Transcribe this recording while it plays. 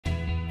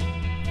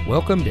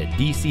Welcome to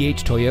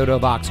DCH Toyota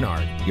of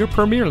Oxnard, your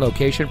premier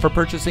location for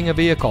purchasing a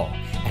vehicle.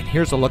 And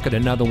here's a look at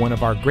another one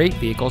of our great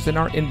vehicles in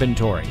our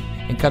inventory,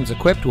 and comes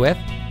equipped with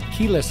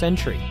keyless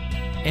entry,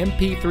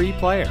 MP3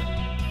 player,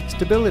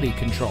 stability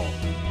control,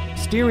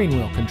 steering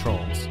wheel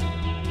controls,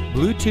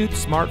 Bluetooth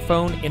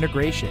smartphone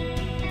integration,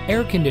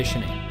 air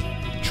conditioning,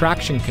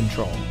 traction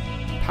control,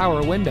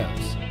 power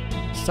windows,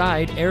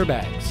 side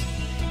airbags,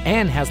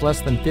 and has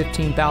less than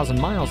 15,000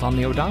 miles on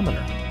the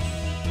odometer.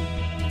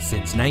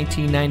 Since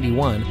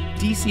 1991,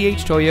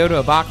 DCH Toyota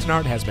of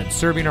Oxnard has been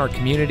serving our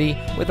community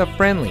with a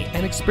friendly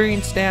and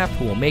experienced staff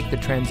who will make the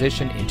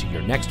transition into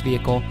your next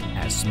vehicle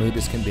as smooth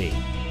as can be.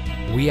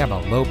 We have a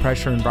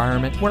low-pressure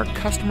environment where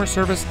customer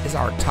service is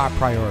our top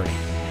priority,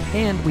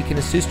 and we can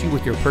assist you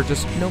with your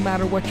purchase no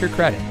matter what your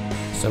credit.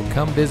 So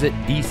come visit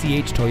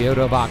DCH Toyota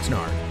of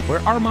Oxnard,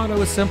 where our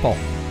motto is simple: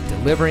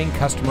 delivering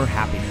customer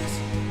happiness.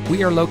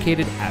 We are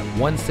located at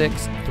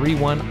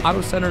 1631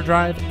 Auto Center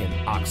Drive in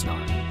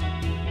Oxnard.